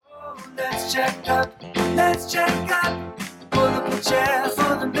Let's check up. Let's check up. Pull up a chair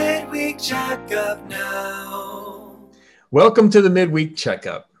for the midweek checkup now. Welcome to the Midweek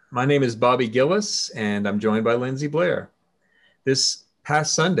Checkup. My name is Bobby Gilles, and I'm joined by Lindsey Blair. This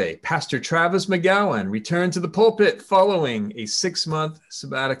past Sunday, Pastor Travis McGowan returned to the pulpit following a 6-month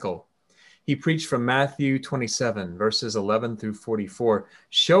sabbatical. He preached from Matthew 27, verses 11 through 44,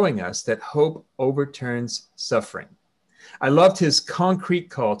 showing us that hope overturns suffering. I loved his concrete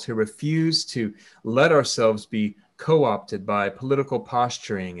call to refuse to let ourselves be co-opted by political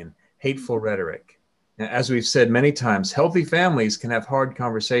posturing and hateful rhetoric. As we've said many times, healthy families can have hard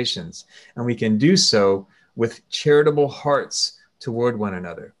conversations, and we can do so with charitable hearts toward one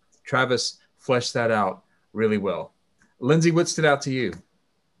another. Travis fleshed that out really well. Lindsey, what stood out to you?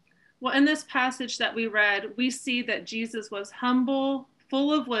 Well, in this passage that we read, we see that Jesus was humble,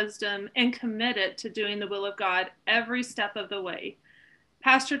 full of wisdom, and committed to doing the will of God every step of the way.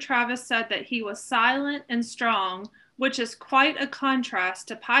 Pastor Travis said that he was silent and strong, which is quite a contrast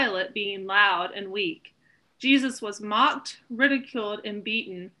to Pilate being loud and weak. Jesus was mocked, ridiculed, and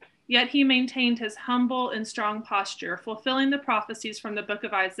beaten, yet he maintained his humble and strong posture, fulfilling the prophecies from the book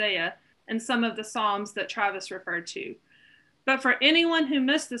of Isaiah and some of the Psalms that Travis referred to. But for anyone who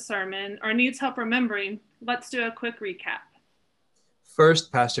missed the sermon or needs help remembering, let's do a quick recap.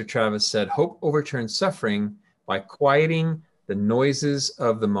 First, Pastor Travis said, hope overturns suffering by quieting the noises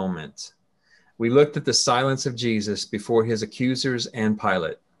of the moment. We looked at the silence of Jesus before his accusers and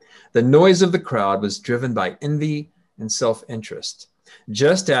Pilate. The noise of the crowd was driven by envy and self-interest.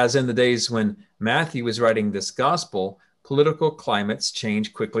 Just as in the days when Matthew was writing this gospel, political climates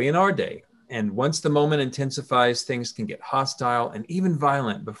change quickly in our day. And once the moment intensifies, things can get hostile and even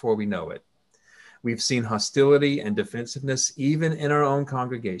violent before we know it. We've seen hostility and defensiveness even in our own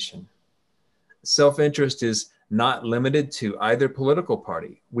congregation. Self-interest is not limited to either political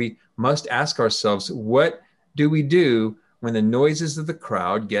party. We must ask ourselves, what do we do when the noises of the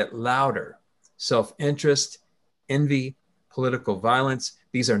crowd get louder? Self-interest, envy, political violence,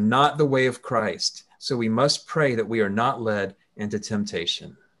 these are not the way of Christ. So we must pray that we are not led into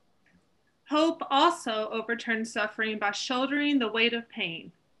temptation. Hope also overturns suffering by shouldering the weight of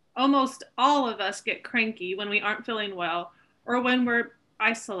pain. Almost all of us get cranky when we aren't feeling well or when we're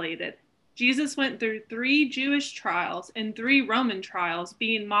isolated. Jesus went through 3 Jewish trials and 3 Roman trials,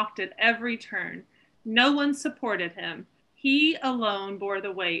 being mocked at every turn. No one supported him. He alone bore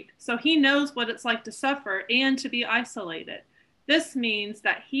the weight, so he knows what it's like to suffer and to be isolated. This means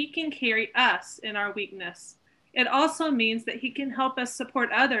that he can carry us in our weakness. It also means that he can help us support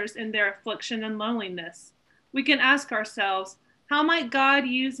others in their affliction and loneliness. We can ask ourselves, how might God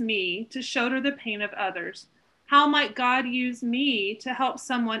use me to shoulder the pain of others? How might God use me to help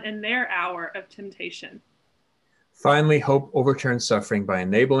someone in their hour of temptation? Finally, hope overturns suffering by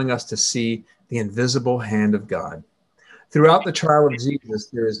enabling us to see the invisible hand of God. Throughout the trial of Jesus,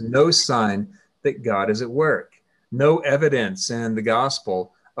 there is no sign that God is at work, no evidence in the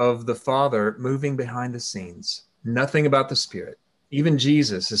gospel of the Father moving behind the scenes, nothing about the Spirit. Even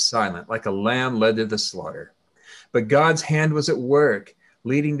Jesus is silent, like a lamb led to the slaughter. But God's hand was at work,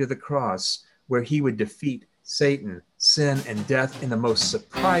 leading to the cross, where he would defeat Satan, sin, and death in the most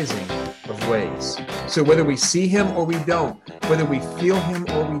surprising of ways. So whether we see him or we don't, whether we feel him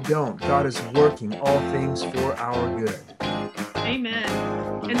or we don't, God is working all things for our good. Amen.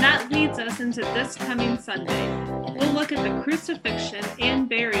 And that leads us into this coming Sunday. We'll look at the crucifixion and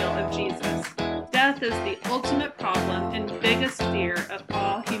burial of Jesus. Death is the ultimate problem and biggest fear of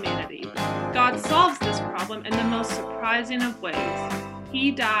all humanity. God solves this problem in the most surprising of ways.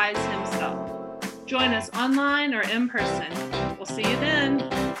 He dies himself. Join us online or in person. We'll see you then.